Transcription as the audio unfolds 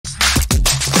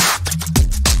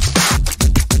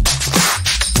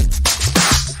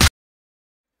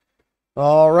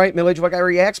All right, MiddleAgedWhiteGuy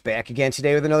Reacts back again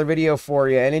today with another video for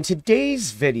you. And in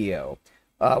today's video,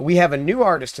 we have a new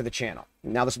artist to the channel.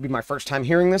 Now, this will be my first time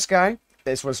hearing this guy.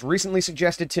 This was recently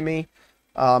suggested to me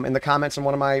in the comments on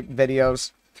one of my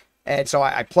videos. And so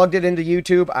I plugged it into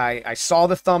YouTube. I saw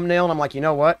the thumbnail, and I'm like, you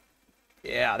know what?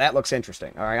 Yeah, that looks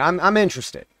interesting. All right, I'm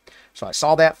interested. So I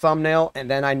saw that thumbnail, and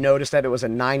then I noticed that it was a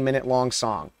 9-minute long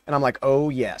song. And I'm like, oh,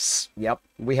 yes. Yep,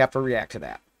 we have to react to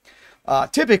that.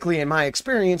 Typically, in my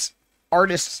experience,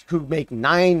 artists who make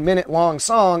 9-minute long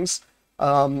songs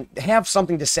have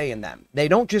something to say in them. They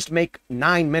don't just make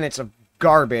 9 minutes of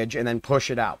garbage and then push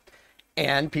it out.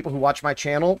 And people who watch my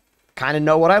channel kind of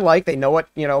know what I like. They know what,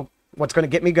 what's going to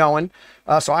get me going.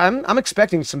 So I'm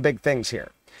expecting some big things here.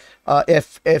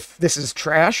 If this is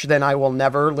trash, then I will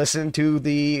never listen to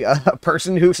the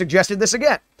person who suggested this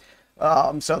again.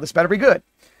 So this better be good.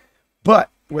 But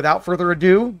without further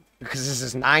ado, because this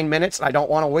is 9 minutes, I don't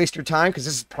want to waste your time because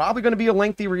this is probably going to be a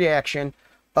lengthy reaction.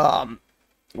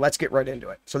 Let's get right into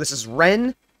it. So this is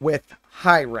Ren with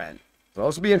Hi Ren. So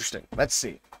this will be interesting. Let's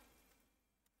see.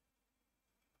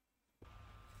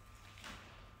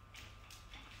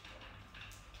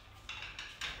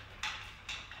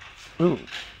 Ooh.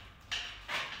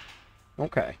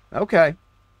 Okay. Okay.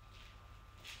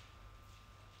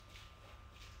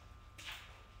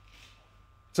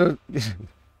 So...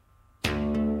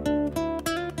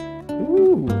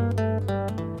 Ooh.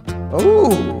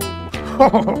 Ooh.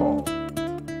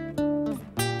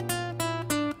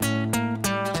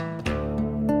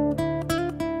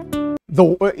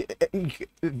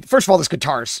 First of all, this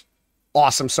guitar's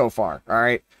awesome so far. All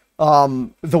right.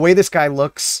 The way this guy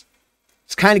looks,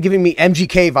 it's kind of giving me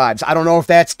MGK vibes. I don't know if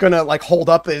that's gonna like hold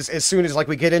up as soon as like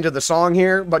we get into the song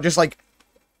here, but just like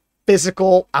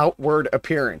physical outward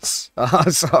appearance.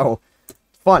 So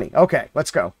funny. Okay,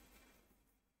 let's go.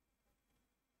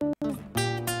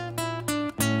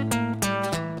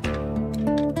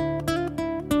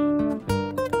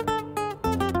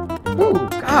 Oh,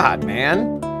 God,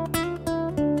 man.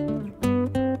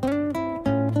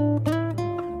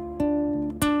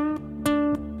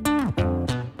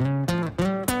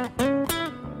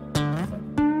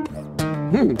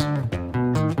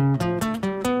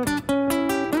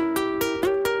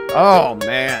 Oh,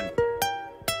 man.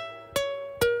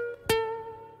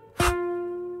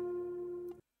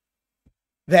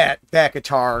 That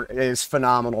guitar is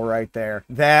phenomenal right there.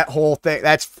 That whole thing,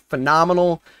 that's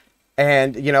phenomenal.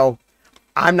 And,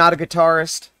 I'm not a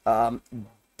guitarist,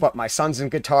 but my son's in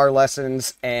guitar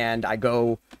lessons, and I've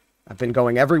been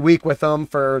going every week with him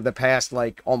for the past,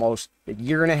 like, almost a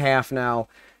year and a half now.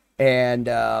 And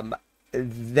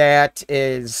that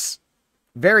is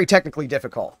very technically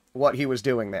difficult, what he was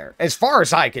doing there, as far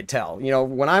as I could tell.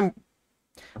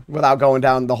 Without going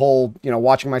down the whole,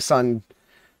 watching my son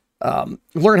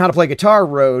learn how to play guitar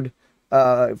road,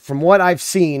 from what I've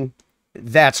seen,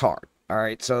 that's hard. All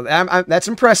right, so that's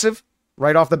impressive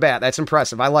right off the bat. That's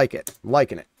impressive. I like it. I'm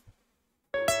liking it.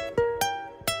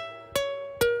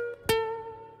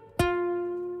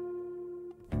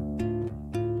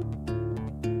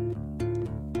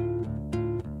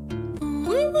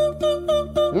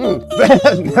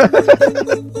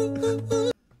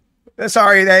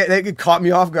 Sorry, they caught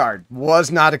me off guard. Was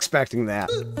not expecting that.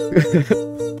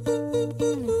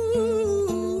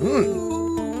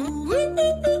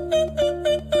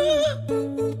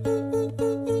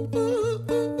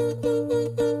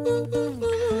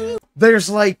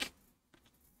 There's like,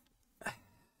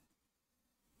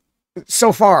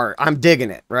 so far, I'm digging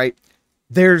it, right?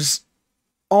 There's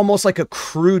almost like a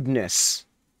crudeness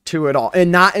to it all,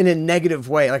 and not in a negative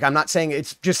way. Like, I'm not saying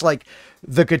it's just like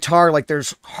the guitar, like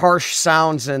there's harsh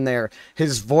sounds in there.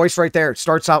 His voice right there, it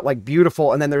starts out like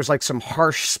beautiful, and then there's like some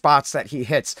harsh spots that he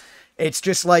hits. It's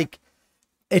just like,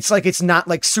 it's not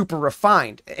like super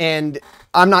refined. And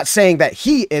I'm not saying that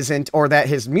he isn't, or that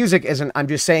his music isn't. I'm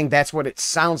just saying that's what it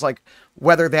sounds like,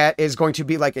 whether that is going to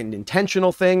be like an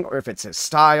intentional thing or if it's his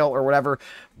style or whatever.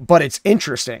 But it's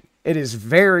interesting. It is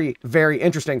very, very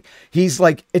interesting. It's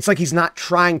like he's not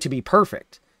trying to be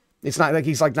perfect. It's not like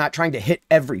he's like not trying to hit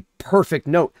every perfect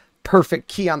note, perfect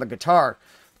key on the guitar.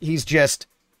 He's just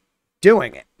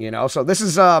doing it, So this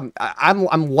is I'm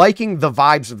liking the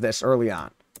vibes of this early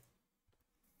on.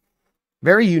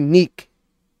 Very unique.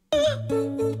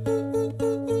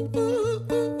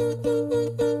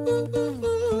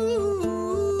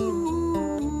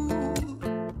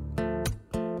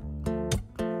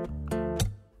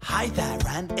 Hi there,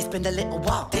 Ren. It's been a little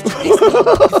while. Did you miss me? You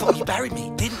thought you buried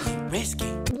me, didn't you? Risky.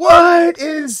 What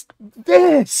is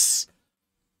this?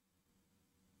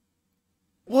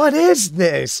 What is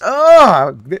this?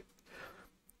 Oh,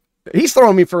 He's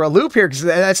throwing me for a loop here because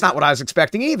that's not what I was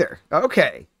expecting either.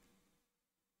 Okay.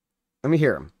 Let me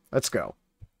hear him. Let's go.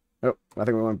 Oh, I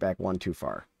think we went back one too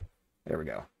far. There we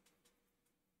go.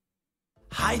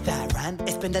 Hi there, Ran.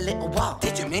 It's been a little while.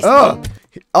 Did you miss Oh,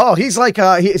 me? oh, he's like,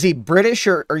 is he British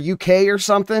or UK or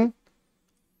something?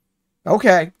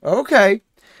 Okay, okay.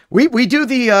 We do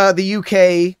the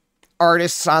UK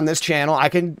artists on this channel. I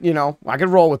can, you know, I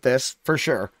can roll with this for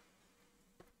sure.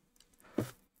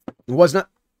 Was not,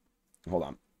 hold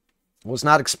on. Was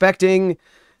not expecting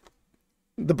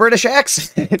the British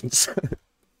accents.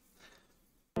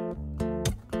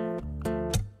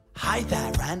 Hi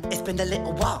there, Ran. It's been a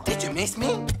little while. Did you miss me?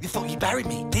 You thought you buried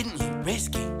me, didn't you?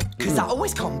 Risky. Cause I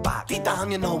always come back. Deep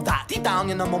down, you know that. Deep down,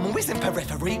 you know I'm always in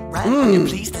periphery. Ran, you're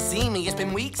pleased to see me. It's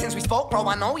been weeks since we spoke, bro.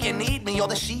 I know you need me. You're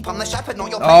the sheep, I'm the shepherd.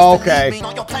 Not your place to lead me.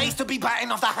 Not your place to be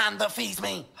biting off the hand that feeds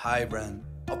me. Hi, Ran.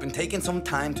 I've been taking some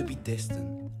time to be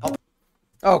distant.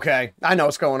 Okay, I know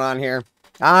what's going on here.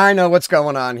 I know what's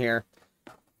going on here.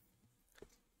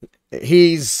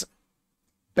 He's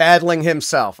battling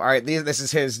himself. All right, this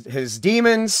is his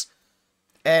demons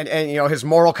and you know, his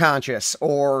moral conscience,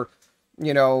 or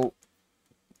you know,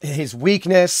 his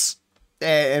weakness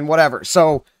and whatever.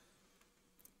 So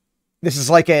this is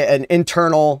like an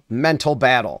internal mental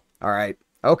battle. All right.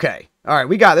 Okay. All right,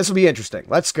 we got this. Will be interesting.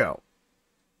 Let's go.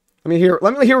 Let me hear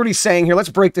what he's saying here. Let's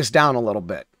break this down a little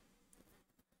bit.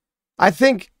 I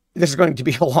think this is going to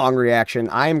be a long reaction.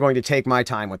 I am going to take my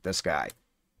time with this guy.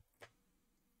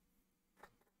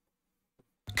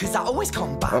 Cause I always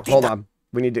come back. Oh, hold on.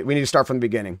 We need to start from the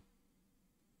beginning.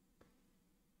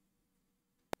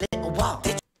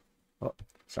 Oh,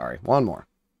 sorry. One more.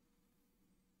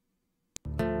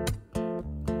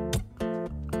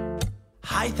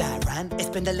 Hi there, Ran. It's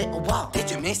been a little while. Did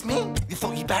you miss me? You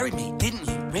thought you buried me, didn't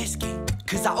you? Risky.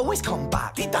 Cause I always come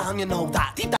back. Deep down, you know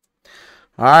that. Deep down.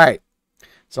 All right.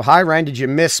 So, hi, Ran. Did you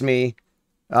miss me?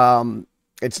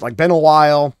 It's like been a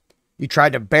while. You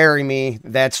tried to bury me.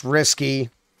 That's risky.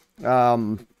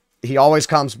 He always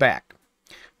comes back.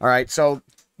 All right. So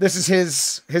this is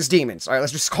his demons. All right.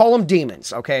 Let's just call them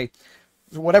demons. Okay.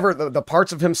 Whatever the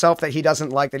parts of himself that he doesn't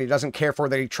like, that he doesn't care for,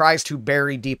 that he tries to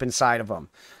bury deep inside of him.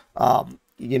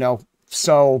 You know,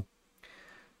 so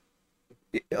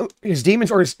his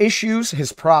demons, or his issues,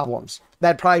 his problems,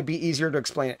 that'd probably be easier to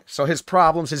explain it. So his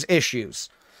problems, his issues,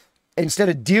 instead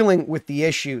of dealing with the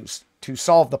issues to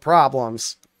solve the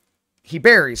problems, he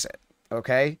buries it.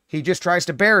 Okay. He just tries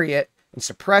to bury it and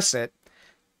suppress it.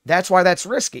 That's why that's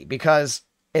risky, because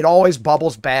it always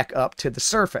bubbles back up to the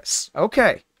surface.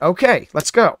 Okay. Okay.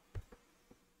 Let's go.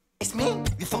 It's me.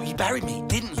 You thought you buried me,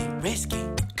 didn't you? Risky.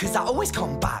 Cause I always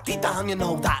come back. Deep down, you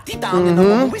know that. Deep down, you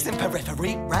know I'm always in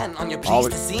periphery. Ran on your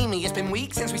pleased to see me. It's been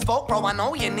weeks since we spoke, bro. I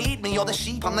know you need me. You're the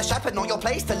sheep, I'm the shepherd. Not your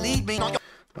place to lead me. Not your...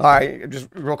 All right. Just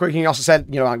real quick. He also said,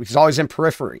 you know, he's always in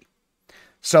periphery.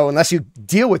 So unless you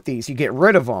deal with these, you get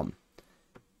rid of them.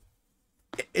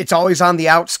 It's always on the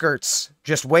outskirts,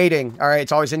 just waiting. All right.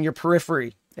 It's always in your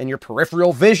periphery, in your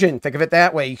peripheral vision. Think of it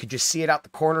that way. You could just see it out the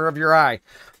corner of your eye.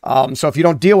 So if you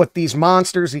don't deal with these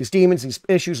monsters, these demons, these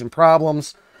issues and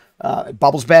problems, it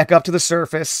bubbles back up to the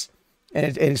surface.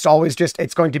 And it's always just,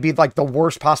 it's going to be like the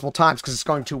worst possible times, because it's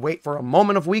going to wait for a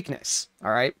moment of weakness.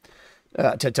 All right.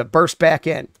 To burst back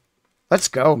in. Let's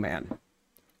go, man.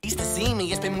 To see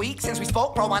me, it's been weeks since we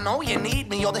spoke, bro. I know you need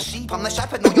me. You're the sheep, I'm the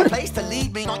shepherd. Not your place to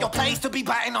lead me. Not your place to be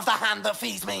biting off the hand that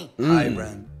feeds me. Hi,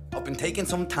 Ren. I've been taking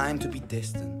some time to be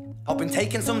distant. I've been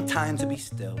taking some time to be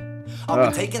still. I've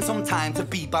been taking some time to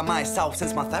be by myself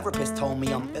since my therapist told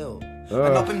me I'm ill.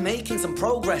 And I've been making some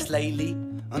progress lately,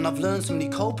 and I've learned some new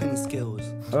coping skills.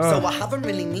 So I haven't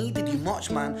really needed you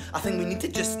much, man. I think we need to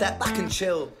just step back and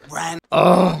chill. Ren.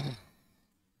 All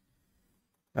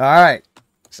right.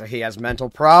 So he has mental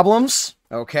problems.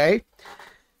 Okay.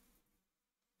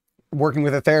 Working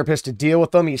with a therapist to deal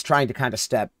with them. He's trying to kind of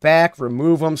step back,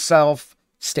 remove himself,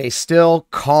 stay still,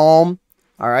 calm.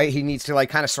 All right. He needs to like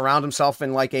kind of surround himself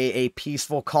in like a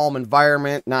peaceful, calm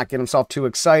environment, not get himself too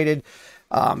excited,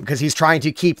 because he's trying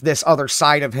to keep this other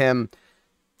side of him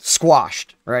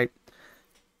squashed. Right.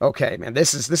 Okay, man,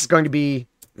 this is going to be,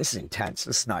 this is intense.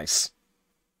 This is nice.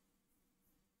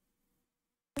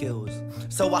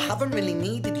 So I haven't really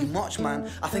needed you much, man.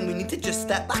 I think we need to just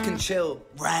step back and chill.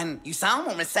 Ren, you sound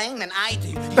more insane than I do.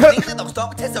 You think that those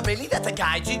doctors are really there to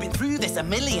guide you? Been through this a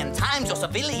million times. Your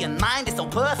civilian mind is so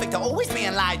perfect, you're always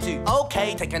being lied to.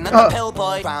 Okay, take another pill,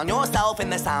 boy. Drown yourself in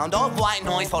the sound of white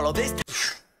noise. Follow this.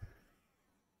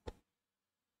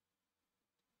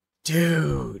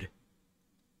 Dude.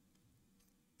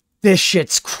 This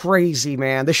shit's crazy,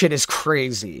 man. This shit is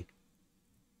crazy.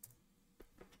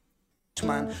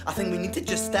 man. I think we need to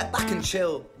just step back and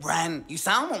chill. Ren, you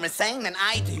sound more insane than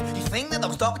I do. You think that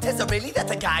those doctors are really there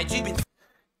to guide you?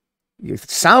 You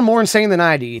sound more insane than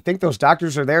I do. You think those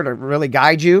doctors are there to really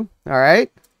guide you? All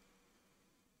right?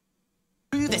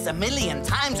 Do this a million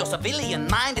times. Your civilian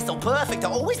mind is so perfect to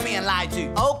always being lied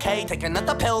to. Okay, take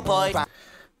another pill, boy.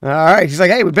 All right. He's like,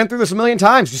 hey, we've been through this a million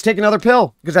times. Just take another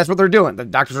pill. Because that's what they're doing. The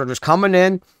doctors are just coming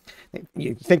in.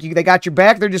 You think they got your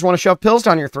back? They just want to shove pills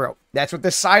down your throat. That's what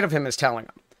this side of him is telling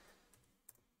him.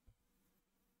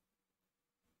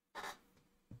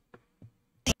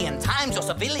 Times your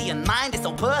civilian mind is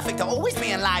so perfect to always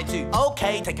being lied to.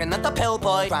 Okay, take another pill,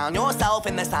 boy. Drown yourself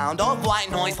in the sound of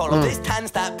white noise. Follow this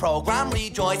 10-step program,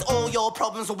 rejoice. All your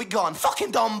problems will be gone.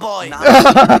 Fucking dumb boy.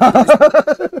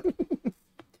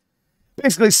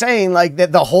 Basically saying like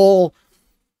that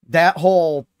that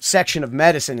whole section of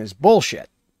medicine is bullshit.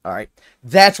 All right.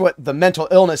 That's what the mental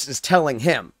illness is telling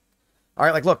him. All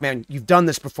right, like, look, man, you've done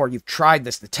this before. You've tried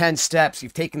this, the 10 steps.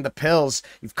 You've taken the pills.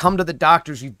 You've come to the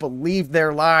doctors. You've believed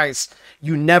their lies.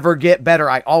 You never get better.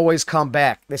 I always come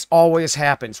back. This always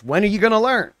happens. When are you going to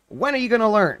learn? When are you going to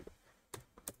learn?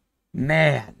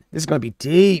 Man, this is going to be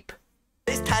deep.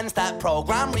 This 10-step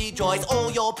program, rejoice.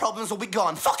 All your problems will be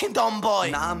gone. Fucking dumb boy.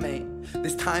 Nah, mate.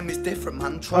 This time is different,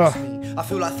 man. Trust me. I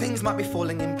feel like things might be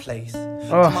falling in place.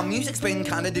 And my music's been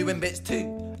kind of doing bits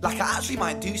too. Like I actually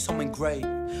might do something great.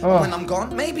 When I'm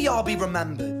gone, maybe I'll be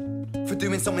remembered for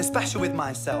doing something special with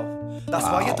myself. That's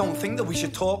why you don't think that we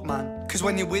should talk, man. Because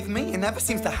when you're with me, it never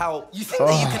seems to help. You think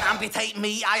that you can amputate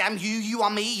me? I am you, you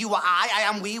are me, you are I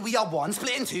am we are one.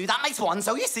 Split in two, that makes one.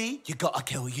 So you see, you gotta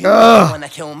kill you. You wanna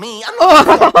kill me? I'm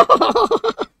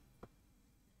not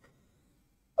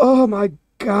Oh my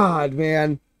God,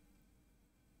 man.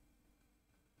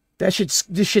 This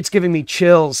shit's giving me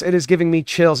chills. It is giving me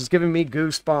chills. It's giving me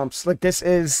goosebumps. Like, this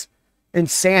is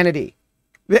insanity.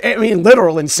 I mean,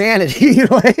 literal insanity.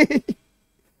 Like,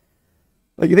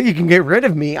 you think you can get rid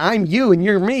of me? I'm you and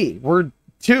you're me. We're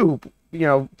two,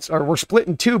 or we're split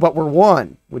in two, but we're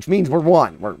one, which means we're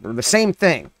one. We're the same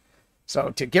thing.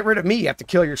 So to get rid of me, you have to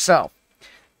kill yourself.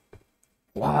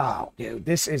 Wow, dude,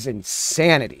 this is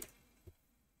insanity.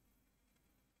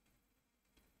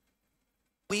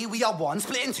 We are one,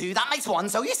 split in two, that makes one.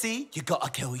 So you see, you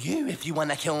gotta kill you if you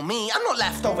wanna kill me. I'm not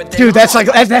left over there. Dude,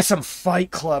 that's some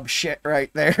Fight Club shit right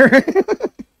there.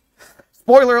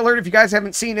 Spoiler alert if you guys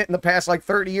haven't seen it in the past like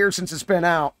 30 years since it's been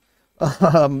out.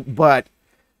 But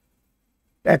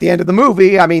at the end of the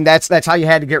movie, I mean, that's how you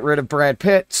had to get rid of Brad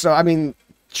Pitt. So I mean,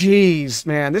 geez,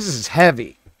 man, this is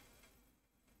heavy.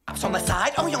 On the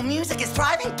side, oh, your music is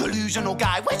thriving, delusional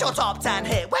guy. Where's your top 10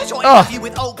 hit? Where's your interview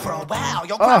with Oprah? Wow,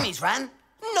 your Grammys ran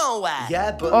nowhere.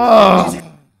 Yeah, but music.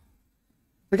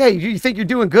 Like, hey, you think you're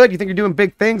doing good? You think you're doing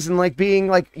big things, and like being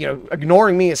like,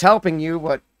 ignoring me is helping you.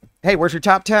 But hey, where's your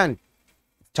top 10?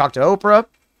 Talk to Oprah.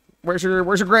 Where's your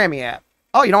Grammy at?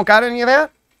 Oh, you don't got any of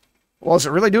that? Well, is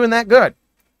it really doing that good?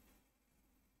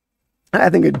 I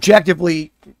think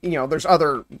objectively, there's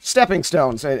other stepping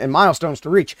stones and milestones to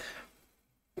reach.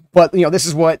 But, this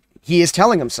is what he is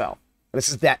telling himself. This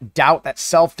is that doubt, that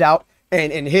self-doubt.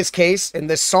 And in his case, in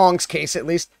this song's case at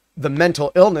least, the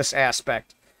mental illness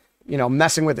aspect,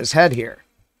 messing with his head here.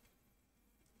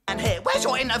 And here, where's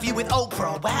your interview with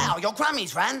Oprah? Wow, your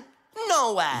Grammys ran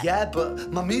nowhere. Yeah, but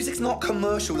my music's not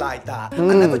commercial like that. I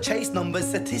never chase numbers,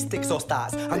 statistics, or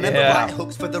stats. I never write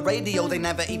hooks for the radio. They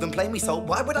never even play me, so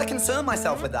why would I concern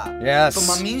myself with that? Yes.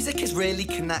 But my music is really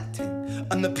connecting.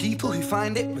 And the people who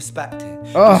find it respect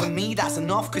it. And for me, that's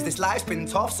enough, because this life's been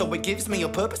tough, so it gives me a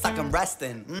purpose I can rest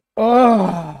in.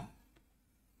 All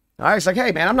right, it's like,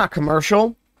 hey, man, I'm not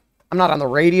commercial. I'm not on the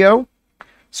radio.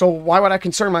 So why would I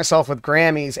concern myself with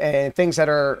Grammys and things that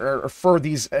are for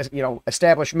these,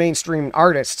 established mainstream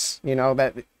artists,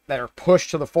 that are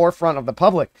pushed to the forefront of the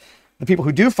public? The people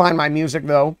who do find my music,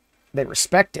 though, they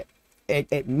respect it.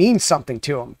 It means something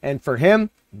to them. And for him,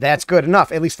 that's good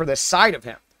enough, at least for this side of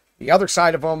him. The other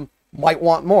side of him might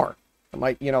want more. It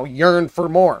might, yearn for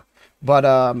more. But,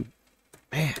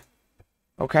 man,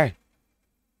 okay.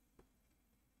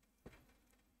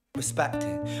 Respect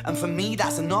it. And for me,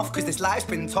 that's enough, because this life's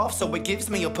been tough, so it gives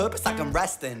me a purpose I can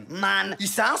rest in. Man, you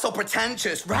sound so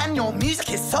pretentious. Ran, your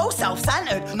music is so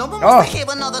self-centered. No one wants to hear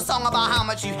another song about how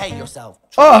much you hate yourself.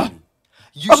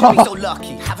 You should be so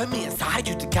lucky, having me inside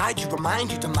you to guide you,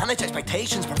 remind you to manage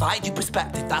expectations, provide you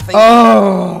perspective. That thing.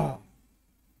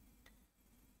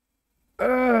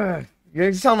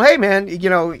 You tell them, hey, man,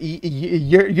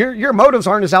 your motives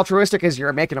aren't as altruistic as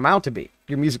you're making them out to be.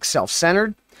 Your music's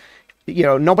self-centered.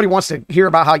 Nobody wants to hear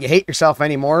about how you hate yourself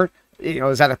anymore.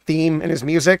 Is that a theme in his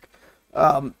music?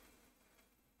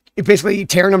 basically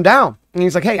tearing him down. And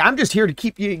he's like, hey, I'm just here to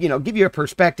keep you, you know, give you a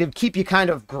perspective, keep you kind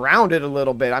of grounded a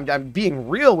little bit. I'm being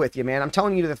real with you, man. I'm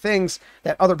telling you the things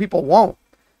that other people won't,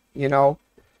 you know,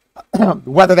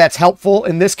 whether that's helpful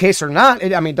in this case or not.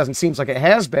 I mean, it doesn't seem like it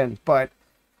has been, but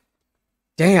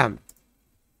damn.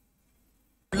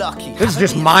 Lucky. This is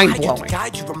just mind-blowing. To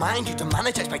guide you, remind you to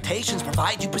manage expectations,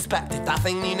 provide you perspective. That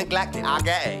thing you neglected, I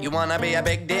get it. You wanna be a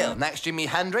big deal. Next Jimi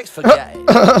Hendrix, forget it.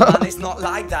 Man, it's not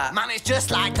like that. Man, it's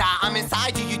just like that. I'm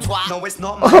inside you, you twat. No, it's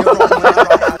not. Man, you're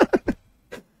wrong.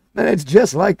 Man, it's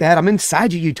just like that. I'm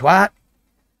inside you, you twat.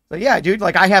 But yeah, dude,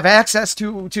 like I have access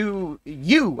to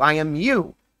you. I am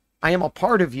you. I am a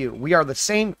part of you. We are the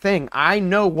same thing. I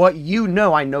know what you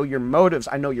know. I know your motives.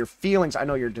 I know your feelings. I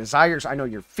know your desires. I know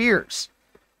your fears.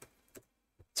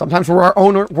 Sometimes we're our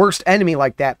own worst enemy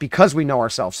like that because we know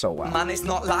ourselves so well. Man, it's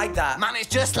not like that. Man, it's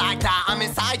just like that. I'm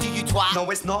inside you, you twat. No,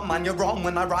 it's not, man. You're wrong.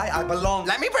 When I write, I belong.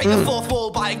 Let me break the fourth wall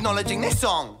by acknowledging this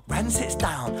song. Ren sits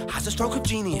down, has a stroke of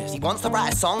genius. He wants to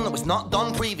write a song that was not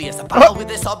done previous. A battle with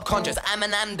the subconscious.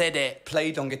 Eminem did it.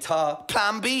 Played on guitar.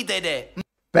 Plan B did it.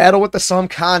 Battle with the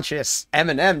subconscious.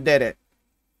 Eminem did it.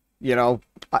 You know,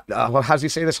 how does he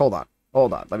say this? Hold on.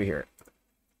 Let me hear it.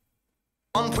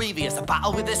 On previous, a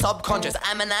battle with the subconscious.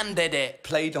 Eminem did it.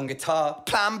 Played on guitar.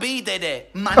 Plan B did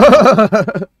it. Man.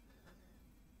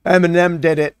 Eminem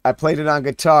did it. I played it on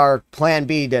guitar. Plan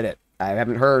B did it. I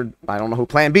haven't heard. I don't know who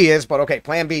Plan B is, but okay.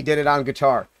 Plan B did it on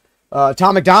guitar.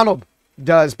 Tom McDonald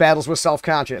does battles with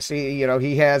self-conscious.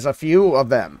 He has a few of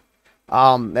them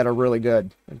that are really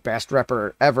good. Best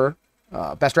rapper ever.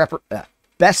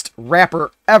 Best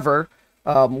rapper ever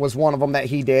was one of them that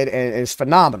he did, and is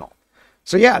phenomenal.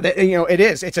 So yeah,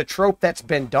 it's a trope that's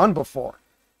been done before.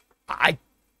 I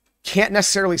can't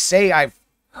necessarily say I've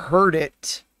heard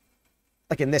it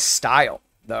like in this style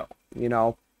though, you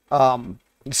know?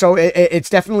 So it's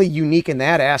definitely unique in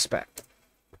that aspect.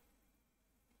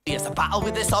 It's a battle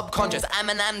with the subconscious.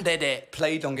 Eminem did it.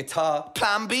 Played on guitar.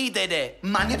 Plan B did it.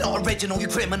 Man, you're not original, you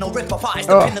criminal rip-off artist.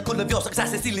 The pinnacle of your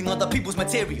success is stealing other people's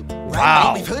material. Wow.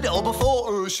 Right, we've heard it all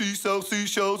before. She sells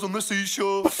seashells on the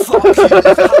seashore. Fuck you.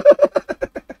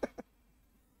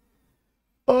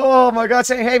 Oh my God,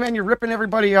 saying, hey man, you're ripping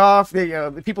everybody off.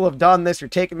 The people have done this. You're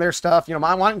taking their stuff. You know,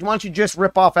 why don't you just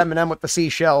rip off Eminem with the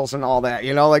seashells and all that?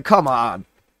 You know, like, come on.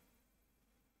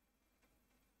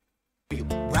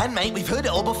 Ren, mate, we've heard it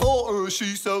all before.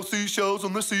 She sells seashells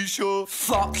on the seashore.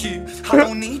 Fuck you. I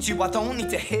don't need you. I don't need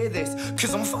to hear this.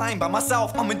 Cause I'm fine by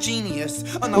myself. I'm a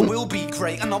genius. And I will be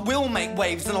great. And I will make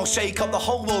waves. And I'll shake up the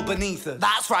whole world beneath us.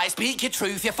 That's right. Speak your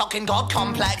truth. Your fucking God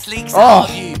complex leaks out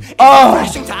of you. It's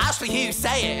refreshing to ask for you.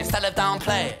 Say it instead of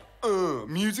downplay it.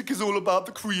 Music is all about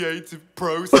the creative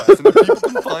process. And if people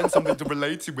can find something to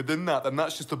relate to within that, then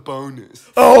that's just a bonus.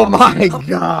 Oh my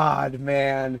God,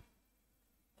 man.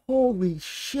 Holy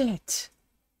shit.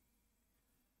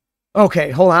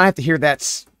 Okay, hold on. I have to hear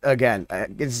that again.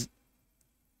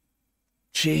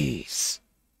 Jeez.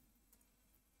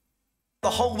 The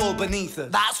whole world beneath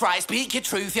us. That's right. Speak your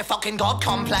truth. Your fucking God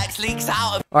complex leaks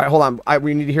out of... All right, hold on.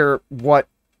 We need to hear what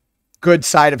good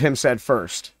side of him said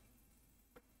first.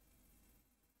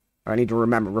 I need to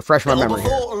refresh my memory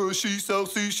here. She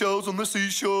sells seashells on the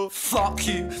seashore. Fuck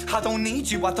you. I don't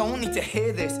need you. I don't need to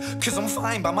hear this. Cause I'm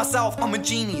fine by myself. I'm a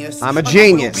genius. I'm a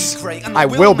genius. I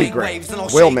will be great. And I'll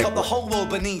shake up the whole world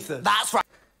beneath us. That's right.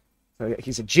 So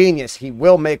he's a genius. He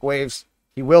will make waves.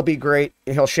 He will be great.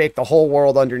 And he'll shake the whole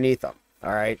world underneath him.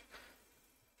 All right.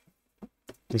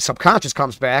 The subconscious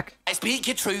comes back. I speak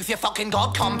your truth. Your fucking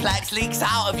God complex leaks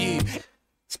out of you.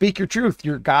 Speak your truth.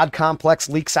 Your God complex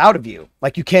leaks out of you.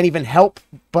 Like you can't even help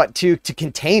but to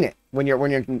contain it when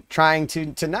you're trying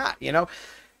to not, you know.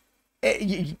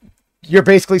 You're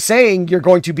basically saying you're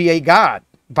going to be a god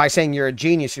by saying you're a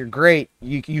genius, you're great,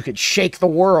 you could shake the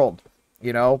world,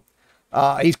 you know.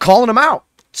 He's calling him out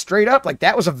straight up. Like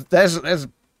that's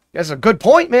a good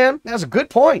point, man. That's a good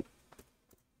point.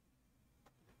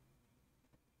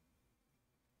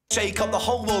 Shake up the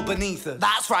whole world beneath us.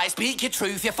 That's right, speak your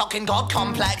truth. Your fucking God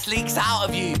complex leaks out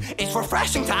of you. It's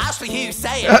refreshing to ask for you.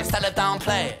 Say it instead of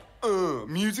downplay it.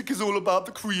 Music is all about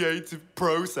the creative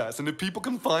process. And if people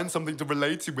can find something to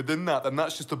relate to within that, then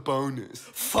that's just a bonus.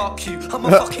 Fuck you. I'ma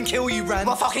fucking kill you, Ren.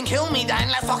 Well, fucking kill me, then.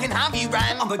 Let's fucking have you,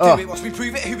 Ren. I'ma do it. Watch me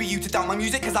prove it. Who are you to doubt my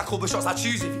music? Cause I call the shots, I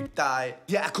choose if you die.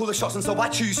 Yeah, I call the shots and so I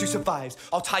choose who survives.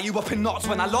 I'll tie you up in knots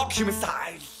when I lock you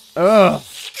inside.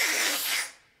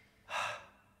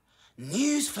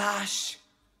 Newsflash.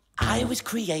 I was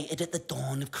created at the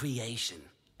dawn of creation.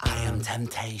 I am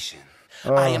temptation.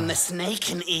 I am the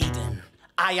snake in Eden.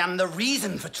 I am the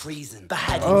reason for treason,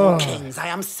 beheading all kings. I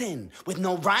am sin, with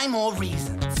no rhyme or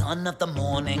reason. Son of the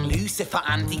morning, Lucifer,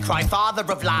 Antichrist, father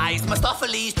of lies.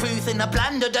 Mephistopheles, truth in a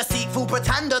blender, deceitful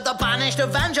pretender, the banished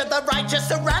avenger, the righteous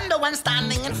surrender. When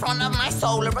standing in front of my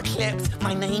solar eclipse,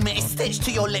 my name is stitched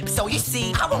to your lips. So you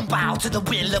see, I won't bow to the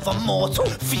will of a mortal,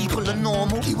 feeble and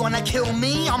normal. You wanna kill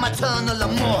me, I'm eternal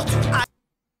immortal.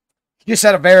 You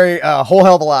said a whole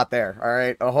hell of a lot there, all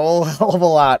right? A whole hell of a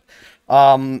lot.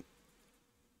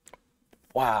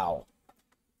 Wow.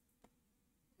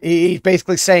 He's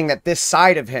basically saying that this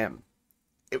side of him,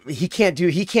 he can't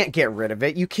get rid of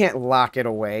it. You can't lock it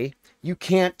away. You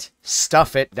can't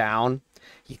stuff it down.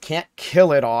 You can't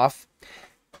kill it off.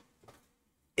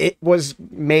 It was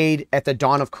made at the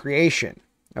dawn of creation,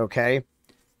 okay?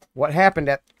 What happened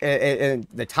at in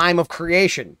the time of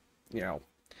creation, you know?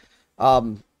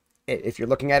 If you're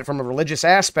looking at it from a religious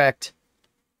aspect,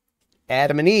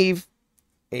 Adam and Eve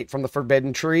ate from the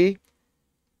forbidden tree.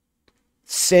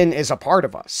 Sin is a part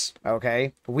of us,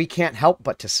 okay? We can't help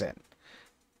but to sin.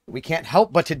 We can't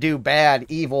help but to do bad,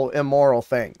 evil, immoral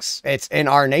things. It's in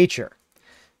our nature.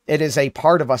 It is a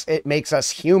part of us. It makes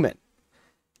us human.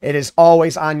 It is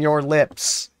always on your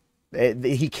lips.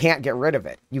 He can't get rid of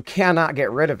it. You cannot get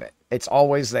rid of it. It's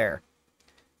always there.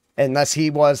 Unless he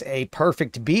was a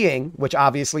perfect being, which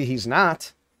obviously he's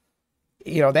not.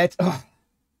 You know, that's... Oh.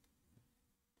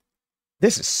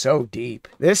 This is so deep.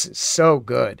 This is so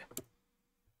good.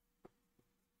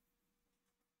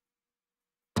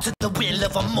 To the will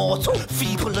of a mortal,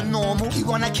 feeble and normal. You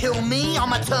wanna kill me,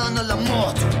 I'm eternal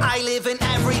immortal. I live in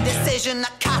every decision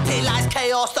that catalyzes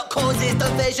chaos, that causes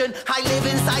division. I live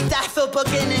inside death, the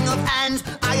beginning of ends.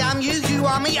 I am you, you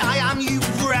are me, I am you,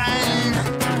 friend.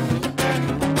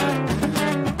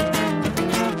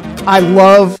 I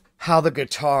love how the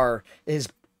guitar is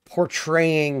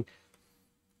portraying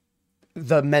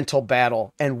the mental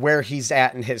battle and where he's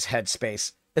at in his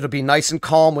headspace. It'll be nice and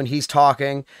calm when he's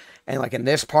talking. And like in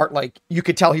this part, like you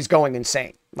could tell he's going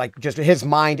insane. Like just his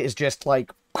mind is just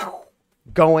like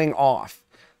going off.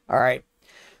 All right.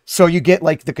 So you get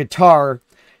like the guitar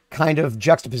kind of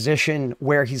juxtaposition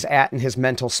where he's at in his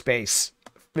mental space.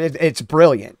 It's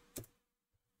brilliant.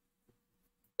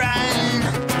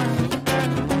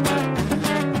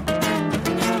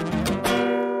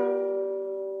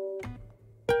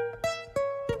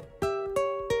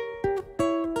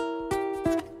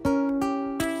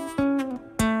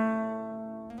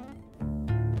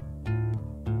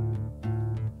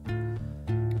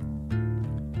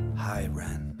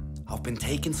 I've been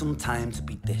taking some time to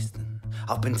be distant.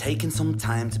 I've been taking some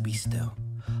time to be still.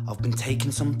 I've been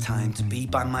taking some time to be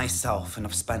by myself, and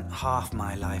I've spent half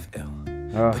my life ill.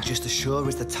 But just as sure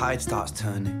as the tide starts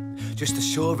turning, just as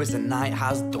sure as the night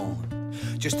has dawned,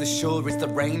 just as sure as the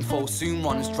rainfall soon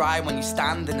runs dry when you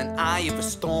stand in an eye of a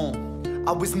storm.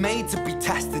 I was made to be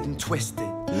tested and twisted.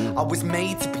 I was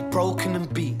made to be broken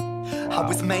and beat. I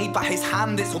was made by his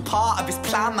hand, it's all part of his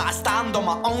plan that I stand on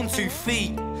my own 2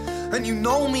 feet. And you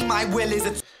know me, my will is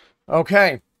a...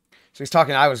 Okay. So he's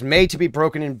talking, I was made to be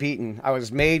broken and beaten. I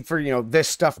was made for, you know, this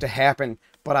stuff to happen.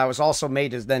 But I was also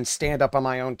made to then stand up on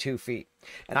my own 2 feet.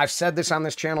 And I've said this on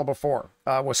this channel before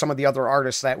with some of the other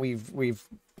artists that we've you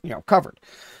know, covered.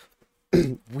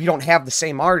 We don't have the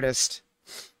same artist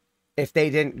if they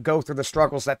didn't go through the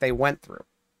struggles that they went through.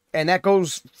 And that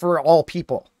goes for all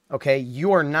people, okay?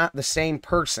 You are not the same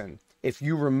person if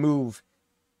you remove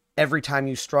every time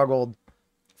you struggled,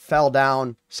 fell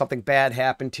down, something bad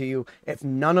happened to you. If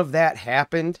none of that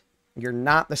happened, you're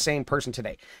not the same person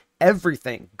today.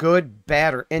 Everything, good,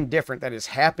 bad, or indifferent that has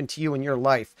happened to you in your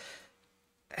life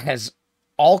has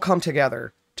all come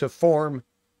together to form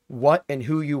what and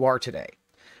who you are today.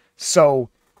 So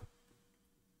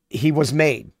he was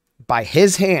made by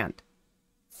his hand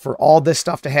for all this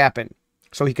stuff to happen.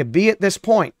 So he could be at this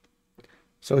point.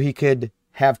 So he could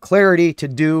have clarity to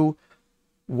do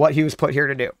what he was put here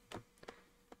to do.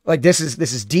 Like this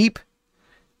is deep.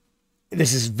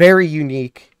 This is very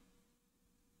unique.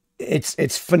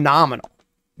 It's phenomenal.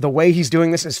 The way he's doing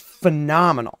this is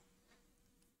phenomenal.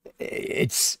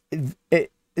 This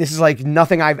is like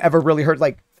nothing I've ever really heard.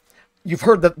 Like you've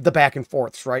heard the back and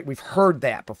forths, right? We've heard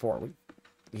that before.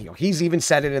 You know, he's even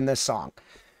said it in this song.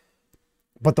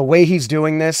 But the way he's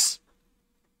doing this,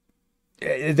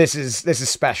 this is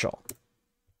special.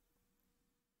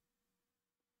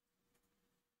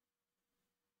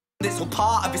 It's all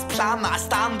part of his plan that I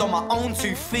stand on my own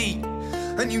 2 feet.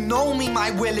 And you know me, my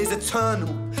will is eternal.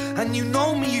 And you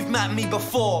know me, you've met me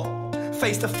before.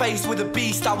 Face to face with a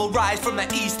beast, I will rise from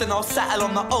the east and I'll settle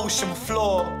on the ocean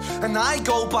floor. And I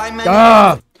go by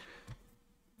many...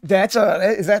 That's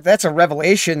a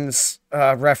Revelations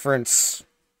reference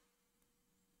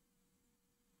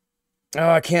Oh,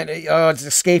 I can't. Oh, it's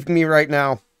escaping me right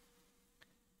now.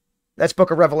 That's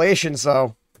Book of Revelations,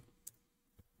 though.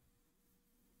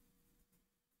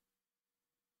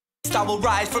 I will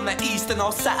rise from the east and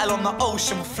I'll settle on the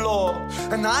ocean floor.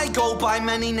 And I go by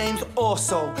many names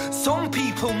also. Some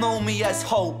people know me as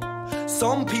hope.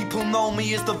 Some people know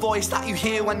me as the voice that you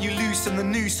hear when you loosen the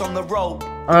noose on the rope.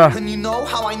 And you know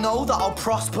how I know that I'll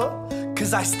prosper?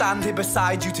 Cause I stand here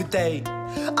beside you today.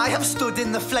 I have stood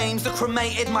in the flames that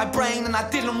cremated my brain, and I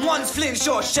didn't once flinch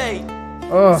or shake.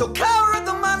 So cower at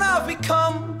the man I've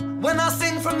become when I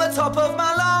sing from the top of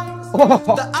my lungs.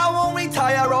 That I won't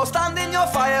retire, I'll stand in your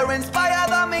fire, inspire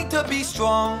that me to be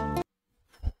strong.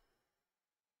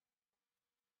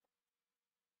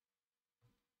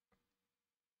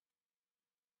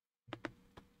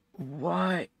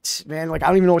 What? Man, like, I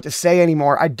don't even know what to say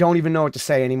anymore. I don't even know what to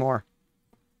say anymore.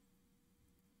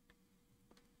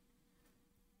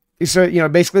 So, you know,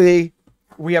 basically,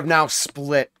 we have now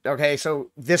split, okay?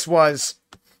 So, this was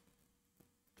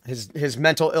his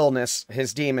mental illness,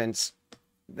 his demons,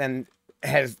 then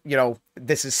has, you know,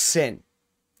 this is sin.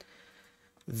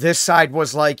 This side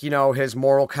was like, you know, his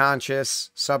moral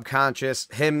conscious, subconscious,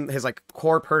 his like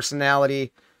core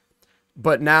personality,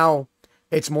 but now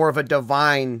it's more of a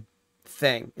divine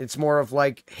thing. It's more of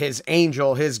like his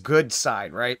angel, his good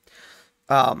side, right?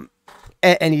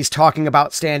 And he's talking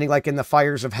about standing like in the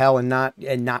fires of hell and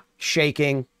not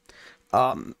shaking,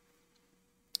 and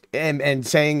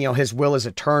saying, you know, his will is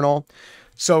eternal.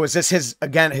 So is this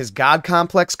his God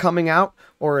complex coming out,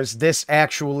 or is this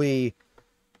actually,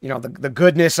 you know, the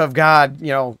goodness of God, you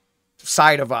know,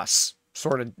 side of us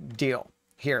sort of deal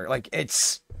here? Like,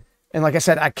 it's, and like I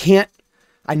said,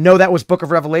 I know that was Book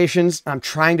of Revelations. I'm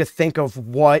trying to think of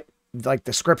what like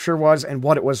the scripture was and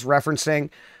what it was referencing.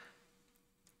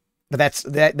 But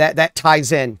that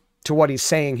ties in to what he's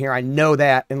saying here. I know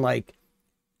that, and like,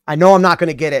 I know I'm not going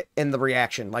to get it in the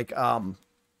reaction. Like,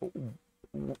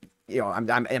 you know,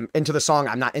 I'm into the song.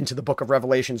 I'm not into the Book of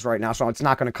Revelations right now, so it's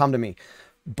not going to come to me.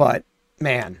 But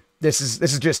man, this is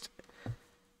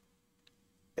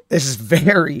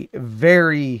very,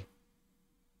 very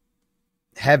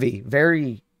heavy,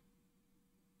 very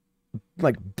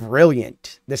like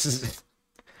brilliant. This is,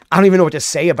 I don't even know what to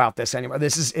say about this anymore.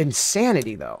 This is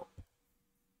insanity, though.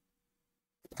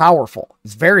 Powerful.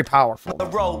 It's very powerful. The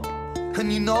rope.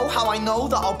 And you know how I know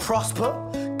that I'll prosper?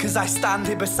 Cause I stand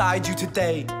here beside you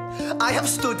today. I have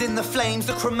stood in the flames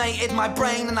that cremated my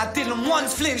brain, and I didn't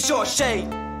once flinch or shake.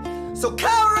 So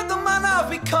cower at the man I've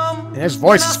become. And his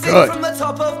voice is good. From the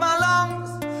top of my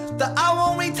lungs, that I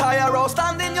won't retire, I'll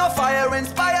stand in your fire,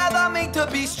 inspire that me to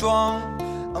be strong.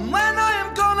 And when I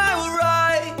am gone, I will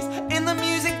rise in the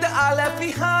music that I left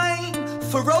behind.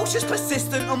 Ferocious,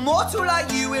 persistent, immortal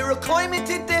like you, we're a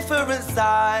climate-ed different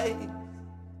side.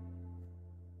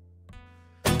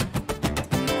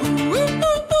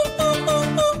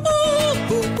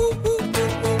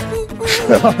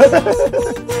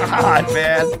 God,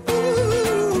 man.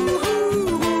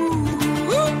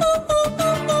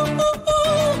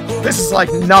 This is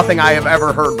like nothing I have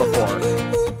ever heard before.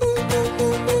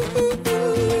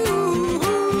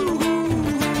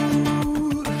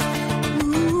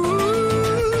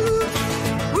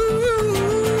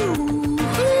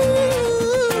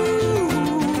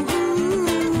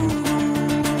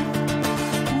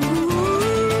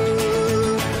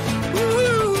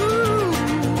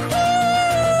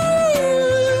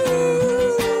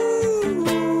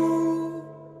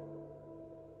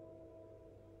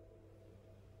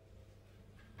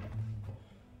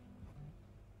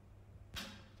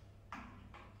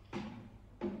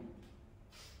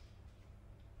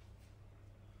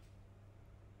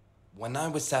 When I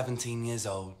was 17 years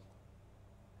old,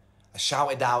 I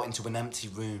shouted out into an empty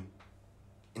room,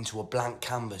 into a blank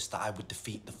canvas, that I would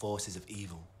defeat the forces of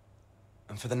evil.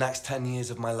 And for the next 10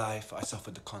 years of my life, I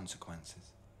suffered the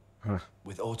consequences.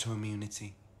 With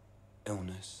autoimmunity,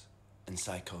 illness, and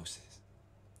psychosis.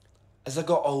 As I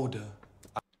got older...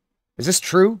 Is this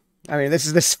true? I mean,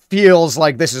 this feels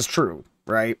like this is true,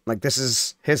 right? Like, this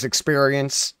is his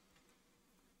experience.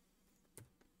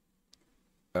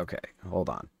 Okay, hold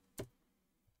on.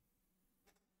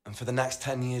 And for the next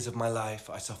 10 years of my life,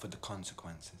 I suffered the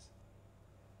consequences.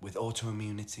 With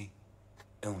autoimmunity,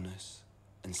 illness,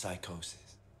 and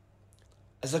psychosis.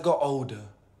 As I got older,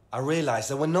 I realized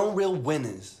there were no real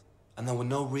winners and there were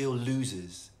no real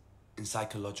losers in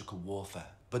psychological warfare.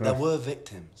 But there were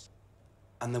victims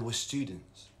and there were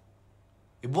students.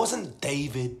 It wasn't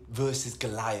David versus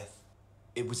Goliath.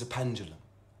 It was a pendulum,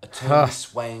 eternally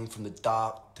swaying from the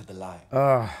dark to the light.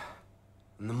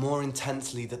 And the more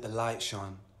intensely that the light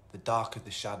shone, the darker the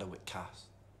shadow it cast.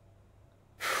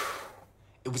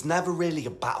 It was never really a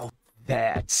battle.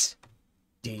 That's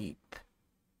deep.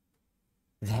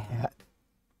 That.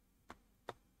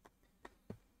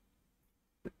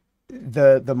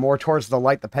 The more towards the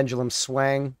light the pendulum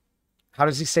swang. How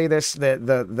does he say this?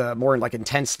 The more like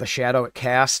intense the shadow it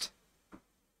cast.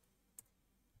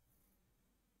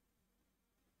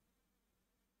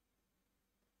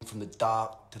 From the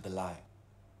dark to the light.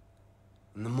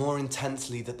 And the more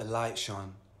intensely that the light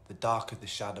shone, the darker the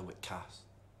shadow it cast.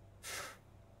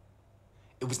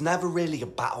 It was never really a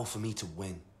battle for me to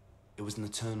win. It was an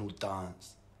eternal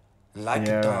dance. And like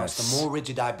a dance, the more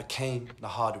rigid I became, the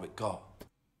harder it got.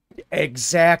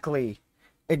 Exactly.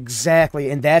 Exactly.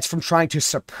 And that's from trying to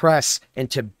suppress and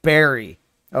to bury.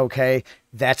 Okay?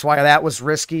 That's why that was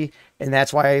risky. And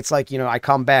that's why it's like, you know, I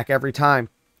come back every time.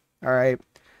 All right?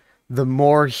 The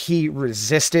more he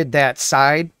resisted that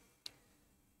side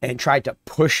and tried to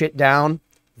push it down,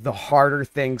 the harder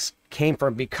things came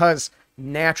from, because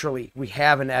naturally we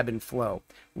have an ebb and flow.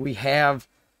 We have,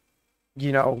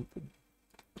 you know,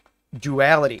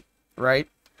 duality, right?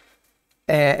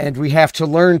 And we have to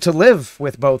learn to live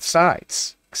with both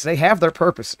sides, because they have their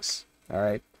purposes. All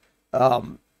right.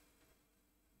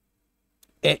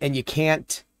 And you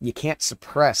can't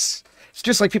suppress. It's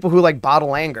just like people who like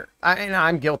bottle anger.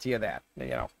 I'm guilty of that,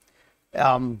 you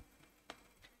know.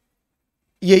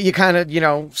 You kind of, you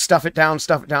know, stuff it down,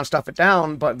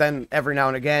 but then every now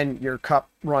and again your cup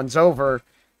runs over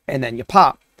and then you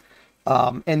pop.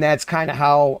 And that's kind of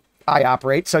how I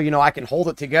operate. So, you know, I can hold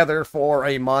it together for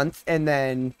a month and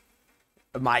then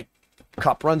my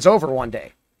cup runs over one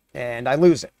day and I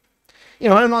lose it. You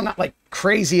know, and I'm not like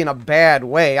crazy in a bad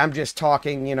way. I'm just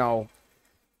talking, you know,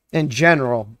 in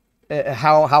general,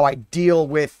 how I deal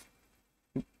with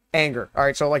anger. All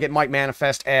right. So like it might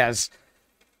manifest as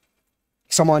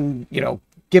someone, you know,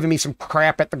 giving me some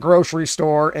crap at the grocery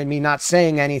store and me not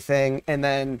saying anything. And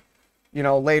then, you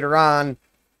know, later on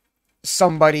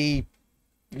somebody,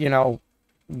 you know,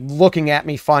 looking at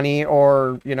me funny,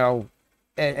 or, you know,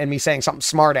 and me saying something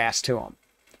smart ass to them.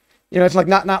 You know, it's like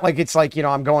not like it's like, you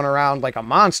know, I'm going around like a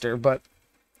monster, but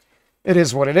it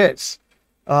is what it is.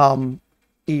 You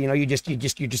know, you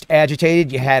just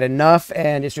agitated, you had enough,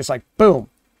 and it's just like, boom,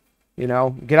 you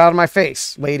know, get out of my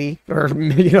face, lady, or,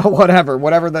 you know,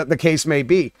 whatever the case may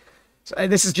be. So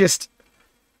this is just,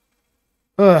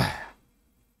 I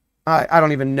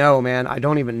don't even know, man. I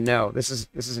don't even know. This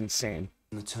is insane.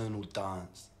 An eternal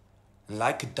dance. And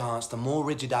like a dance, the more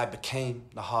rigid I became,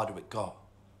 the harder it got.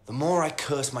 The more I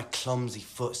cursed my clumsy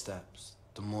footsteps,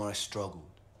 the more I struggled.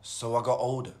 So I got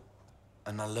older,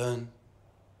 and I learned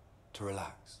to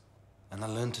relax, and I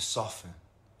learned to soften,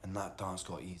 and that dance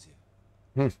got easier.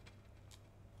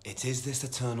 It is this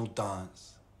eternal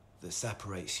dance that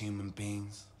separates human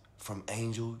beings from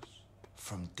angels,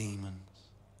 from demons,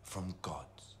 from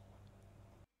gods.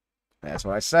 That's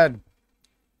what I said.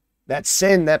 That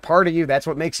sin, that part of you, that's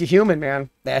what makes you human, man.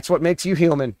 That's what makes you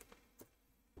human.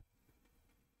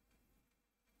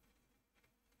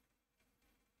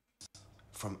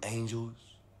 From angels,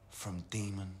 from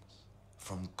demons,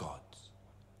 from gods.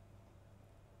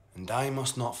 And I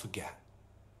must not forget,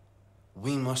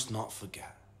 we must not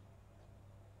forget,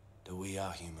 that we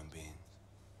are human beings.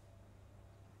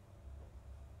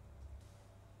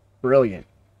 Brilliant.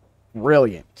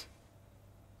 Brilliant.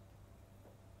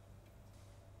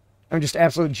 I'm just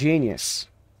absolute genius.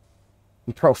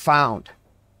 And profound.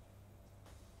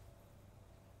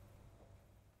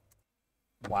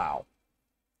 Wow.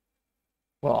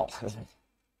 Well,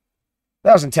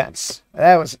 that was intense.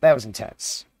 That was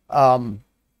intense. I'm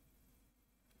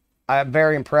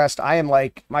very impressed. I am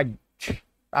like, I don't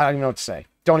even know what to say.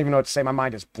 Don't even know what to say. My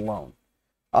mind is blown.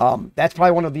 That's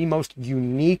probably one of the most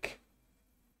unique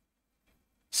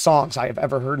songs I have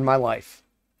ever heard in my life.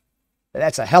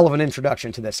 That's a hell of an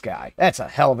introduction to this guy. That's a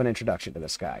hell of an introduction to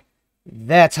this guy.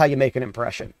 That's how you make an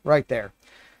impression, right there.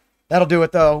 That'll do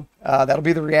it, though. That'll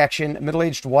be the reaction.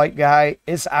 Middle-aged white guy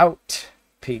is out.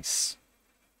 Peace.